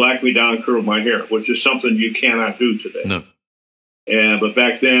 and they blacked me down and curled my hair, which is something you cannot do today. No. But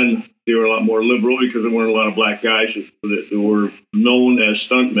back then, they were a lot more liberal because there weren't a lot of black guys that were known as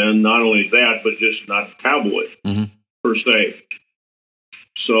stuntmen. Not only that, but just not cowboys, mm-hmm. per se.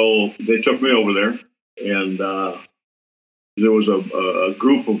 So they took me over there, and there was a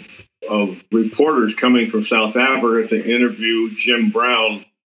group of reporters coming from South Africa to interview Jim Brown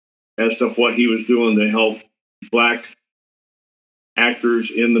as to what he was doing to help black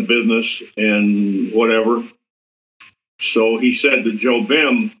actors in the business and whatever. So he said to Joe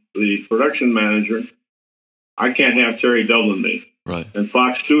Bim, the production manager, I can't have Terry doubling me. Right. And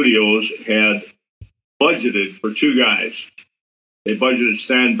Fox Studios had budgeted for two guys. They budgeted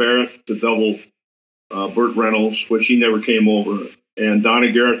Stan Barrett to double Burt Reynolds, which he never came over, and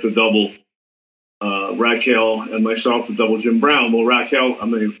Donna Garrett to double Raquel, and myself to double Jim Brown. Well,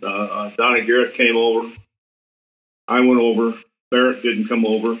 Donna Garrett came over. I went over. Barrett didn't come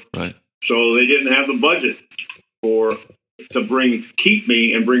over. Right. So they didn't have the budget to keep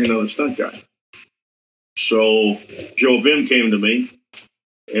me and bring another stunt guy. So Joe Bim came to me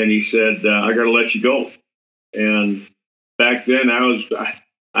and he said, I got to let you go. And back then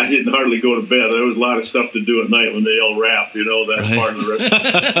I didn't hardly go to bed. There was a lot of stuff to do at night when they all rap, that's right. Part of the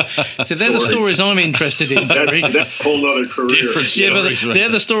rest. So they're the stories I'm interested in, Terry. That's a whole other career. Different stories. They're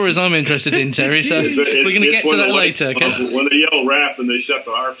the stories I'm interested in, Terry. So we're going to get to that later. Okay? When they yell rap and they shut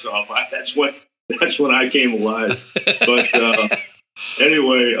the harps off, that's when I came alive. But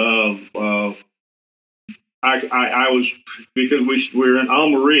anyway, I was, because we were in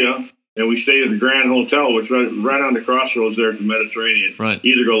Almeria. And we stayed at the Grand Hotel, which was right on the crossroads there at the Mediterranean. Right.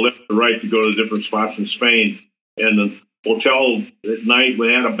 Either go left or right to go to different spots in Spain. And the hotel at night,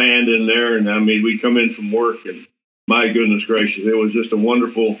 we had a band in there. And we'd come in from work, and my goodness gracious, it was just a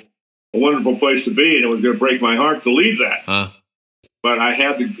wonderful place to be. And it was going to break my heart to leave that. But I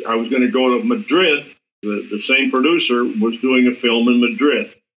was going to go to Madrid. The same producer was doing a film in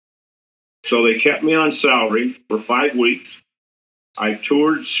Madrid. So they kept me on salary for 5 weeks. I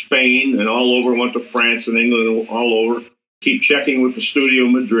toured Spain and all over, went to France and England and all over. Keep checking with the studio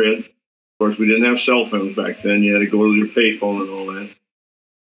in Madrid. Of course, we didn't have cell phones back then. You had to go to your payphone and all that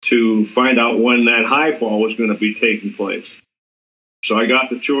to find out when that high fall was going to be taking place. So I got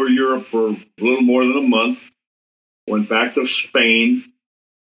to tour Europe for a little more than a month, went back to Spain,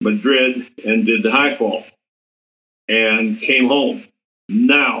 Madrid, and did the high fall and came home.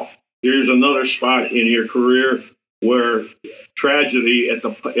 Now, here's another spot in your career where tragedy at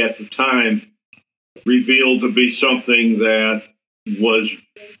the time revealed to be something that was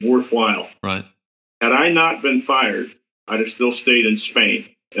worthwhile. Right. Had I not been fired, I'd have still stayed in Spain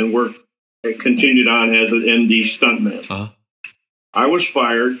and continued on as an MD stuntman. Uh-huh. I was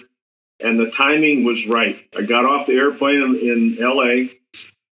fired, and the timing was right. I got off the airplane in L.A.,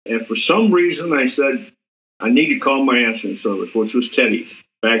 and for some reason I said, I need to call my answering service, which was Teddy's.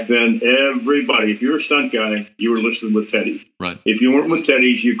 Back then, everybody, if you were a stunt guy, you were listed with Teddy's. Right. If you weren't with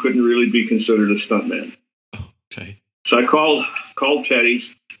Teddy's, you couldn't really be considered a stuntman. Okay. So I called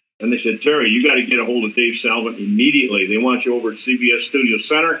Teddy's, and they said, Terry, you got to get a hold of Dave Salvant immediately. They want you over at CBS Studio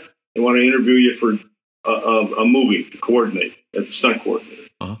Center. They want to interview you for a movie to coordinate as the stunt coordinator.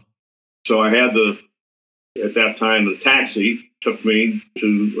 Uh-huh. So I had at that time, the taxi took me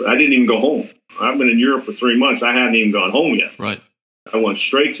to, I didn't even go home. I've been in Europe for 3 months. I hadn't even gone home yet. Right. I went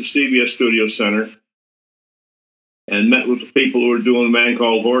straight to CBS Studio Center and met with the people who were doing A Man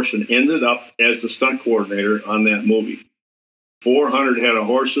Called Horse and ended up as the stunt coordinator on that movie. 400 head of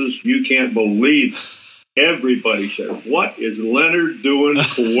horses. You can't believe. Everybody said, what is Leonard doing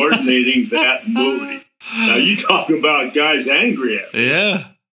coordinating that movie? Now, you talk about guys angry at me. Yeah.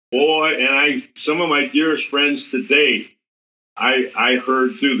 Boy, and some of my dearest friends today, I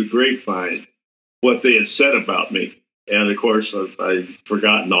heard through the grapevine what they had said about me. And, of course, I've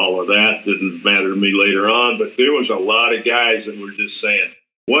forgotten all of that. Didn't matter to me later on. But there was a lot of guys that were just saying,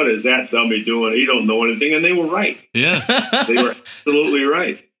 what is that dummy doing? He don't know anything. And they were right. Yeah. They were absolutely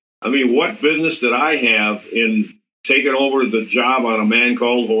right. I mean, what business did I have in taking over the job on A Man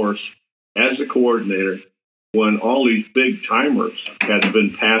Called Horse as a coordinator when all these big timers had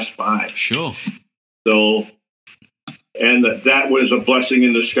been passed by? Sure. So, and that was a blessing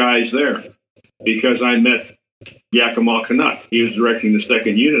in disguise there, because I met Yakima Canuck. He was directing the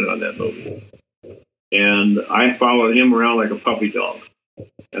second unit on that movie. And I followed him around like a puppy dog.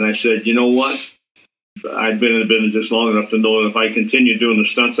 And I said, you know what? I'd been in the business just long enough to know that if I continued doing the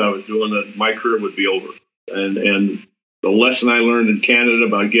stunts I was doing, that my career would be over. And the lesson I learned in Canada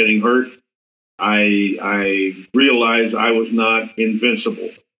about getting hurt, I realized I was not invincible,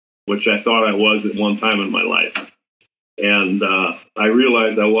 which I thought I was at one time in my life. And I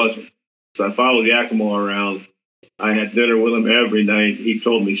realized I wasn't. So I followed Yakima around. I had dinner with him every night. He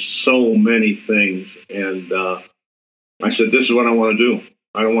told me so many things. And I said, this is what I want to do.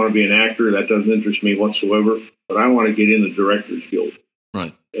 I don't want to be an actor. That doesn't interest me whatsoever. But I want to get in the Directors Guild.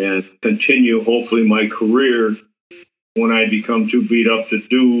 Right. And continue, hopefully, my career when I become too beat up to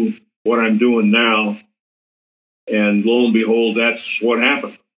do what I'm doing now. And lo and behold, that's what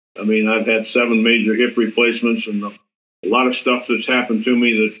happened. I mean, I've had 7 major hip replacements and a lot of stuff that's happened to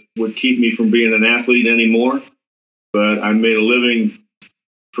me that would keep me from being an athlete anymore. But I made a living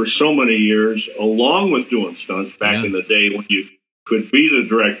for so many years, along with doing stunts back in the day when you could be the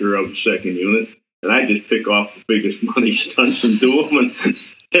director of the second unit. And I just pick off the biggest money stunts and do them.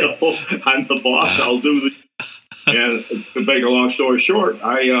 And I'm the boss. I'll do the. And to make a long story short,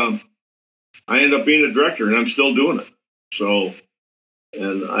 I ended up being a director, and I'm still doing it. So,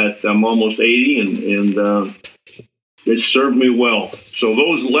 and I'm almost 80, and it served me well. So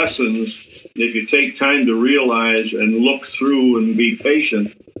those lessons, if you take time to realize and look through and be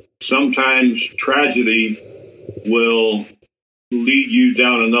patient, sometimes tragedy will lead you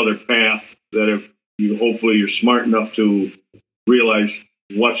down another path that if you hopefully you're smart enough to realize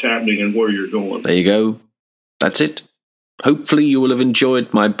what's happening and where you're going. There you go. That's it. Hopefully you will have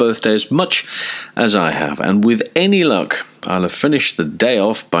enjoyed my birthday as much as I have, and with any luck, I'll have finished the day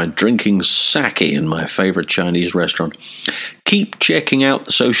off by drinking sake in my favourite Chinese restaurant. Keep checking out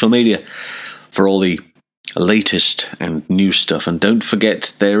the social media for all the latest and new stuff, and don't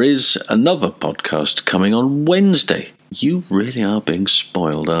forget there is another podcast coming on Wednesday. You really are being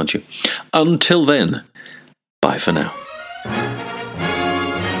spoiled, aren't you? Until then, bye for now.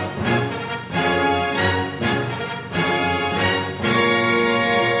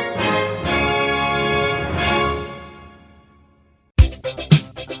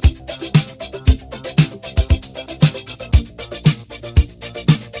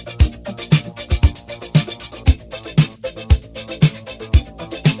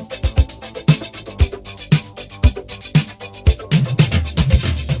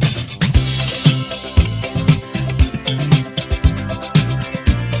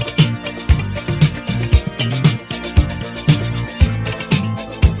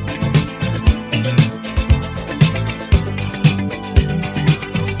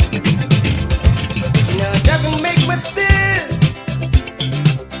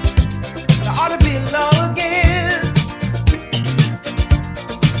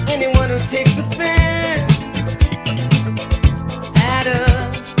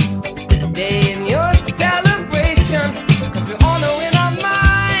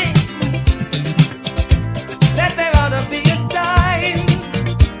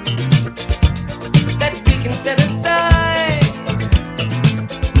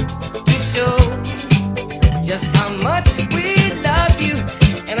 just how much we love you,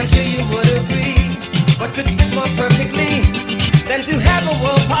 and I'm sure you would agree. What could fit more perfectly than to have a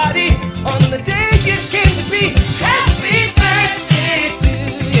world party on the day you came to be? Happy birthday to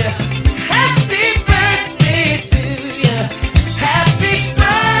you. Happy birthday to you. Happy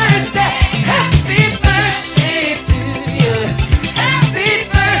birthday. Happy birthday to you.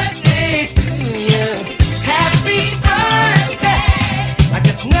 Happy birthday to you. Happy birthday. I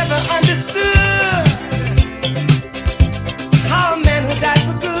just never understood how a man who died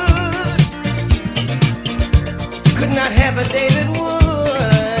for good could not have a David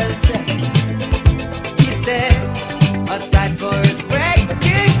Woods. He said, aside for his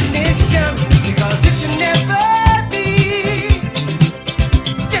recognition, because it should never be,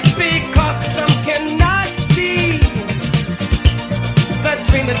 just because some cannot see, the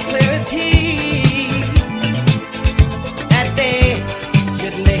dream is clear as he, that they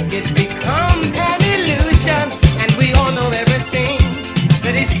should make it become an illusion. And we all know everything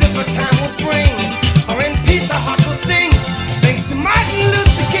that he stood for time will bring, or in peace our heart will sing. Thanks to Martin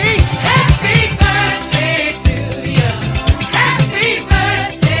Luther King. Happy birthday to you. Happy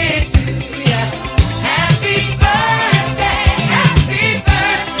birthday to you. Happy birthday. Happy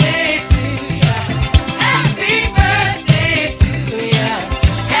birthday to you. Happy birthday to you.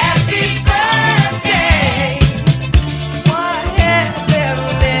 Happy birthday. Why has there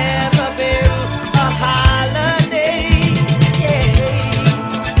never been a holiday?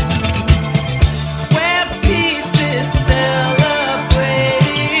 Where peace is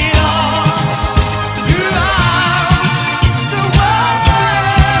celebrated all throughout the world.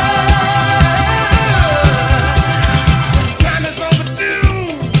 Time is overdue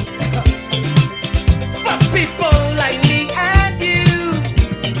for people like me and you,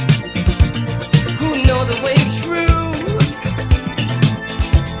 who know the way true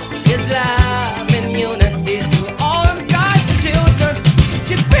is love and unity to all of God's children.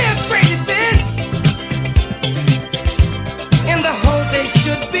 Should be a great event, and the whole day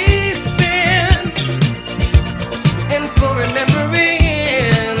should be spent in full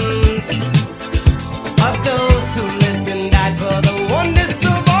remembrance of those who lived and died for the wonders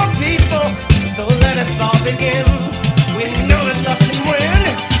of all people. So let us all begin. We know that love can win.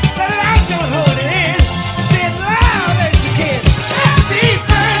 Let it out, don't hold it in. Say it loud as you can. Happy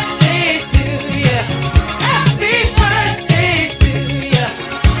birthday to you. Happy birthday to you.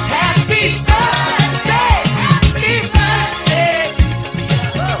 Happy birthday. Happy birthday to you.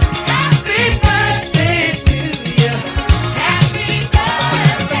 Happy birthday to you. Happy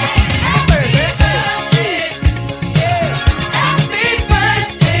birthday. Happy birthday to you. Happy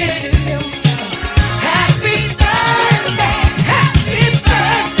birthday to you. Happy birthday. Happy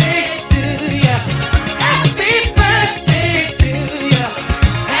birthday to you. Happy birthday to you.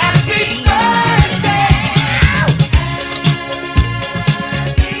 Happy birthday.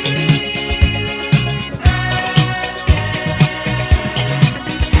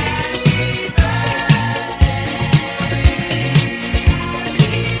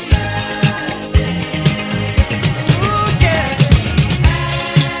 Ooh, yeah.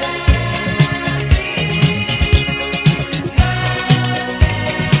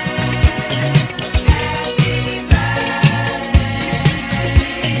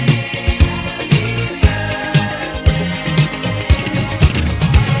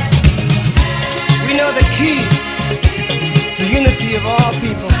 We know the key to unity of all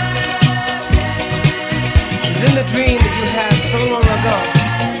people is in the dream that you had so long ago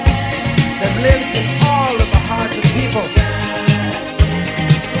that lives in all of the hearts of people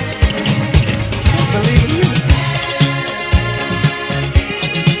who believe in unity.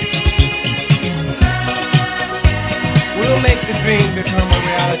 We'll make the dream become a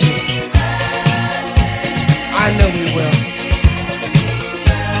reality. I know we will,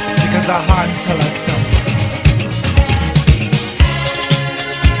 because our hearts tell us so.